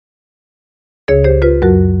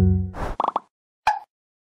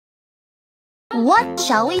What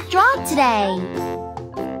shall we draw today?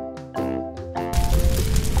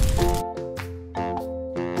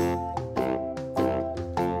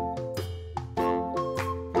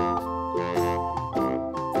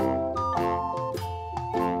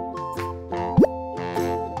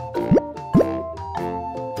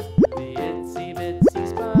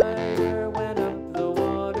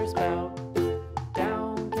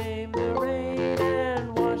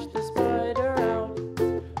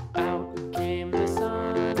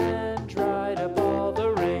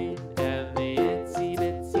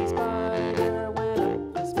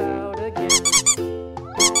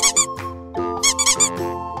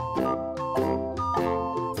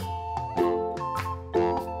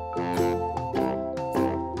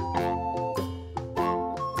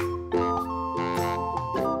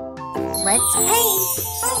 Let's paint.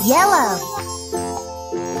 Yellow.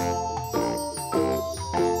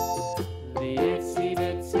 The itsy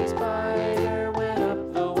bitsy spider went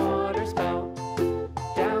up the water spout.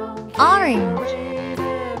 Down came Orange. the rain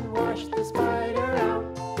and washed the spider out.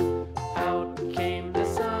 Out came the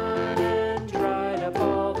sun and dried up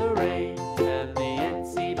all the rain. And the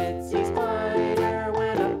itsy bitsy spider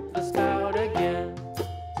went up the spout again.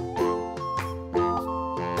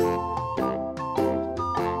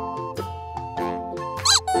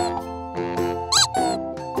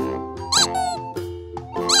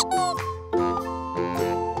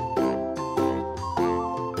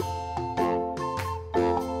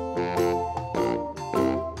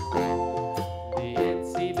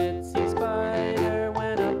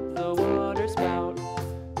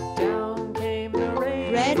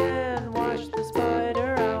 Red. And washed the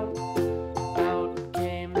spider out. Out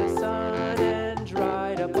came the sun and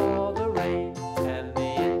dried up all the rain. And the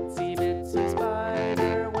itsy bitsy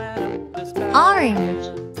spider went up the spout. Orange.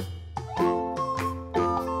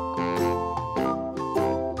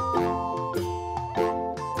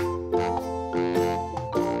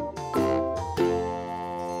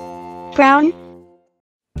 Brown.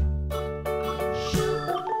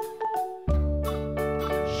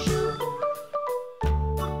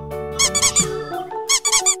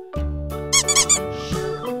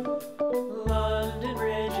 London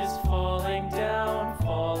Bridge is falling down,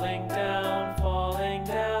 falling down, falling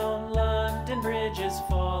down. London Bridge is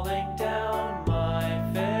falling down,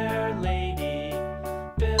 my fair lady.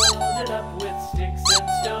 Build it up with sticks and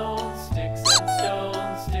stones, sticks and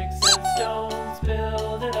stones, sticks and stones.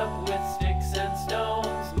 Build it up with sticks and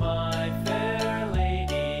stones, my fair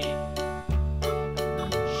lady.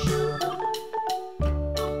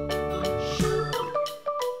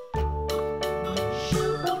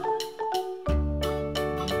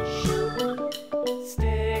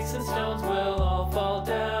 Sticks and stones will all fall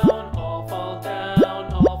down, all fall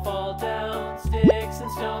down, all fall down. Sticks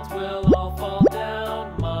and stones will all fall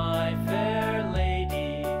down, my fair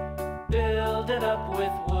lady. Build it up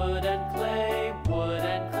with wood and clay, wood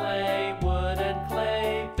and clay, wood and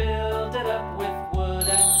clay. Build it up with wood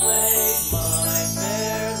and clay, my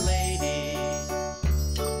fair lady.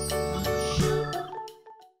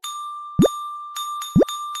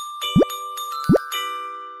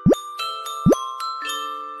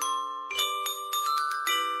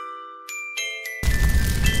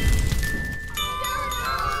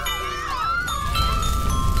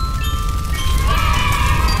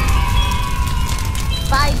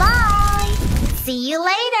 Bye-bye. See you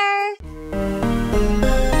later.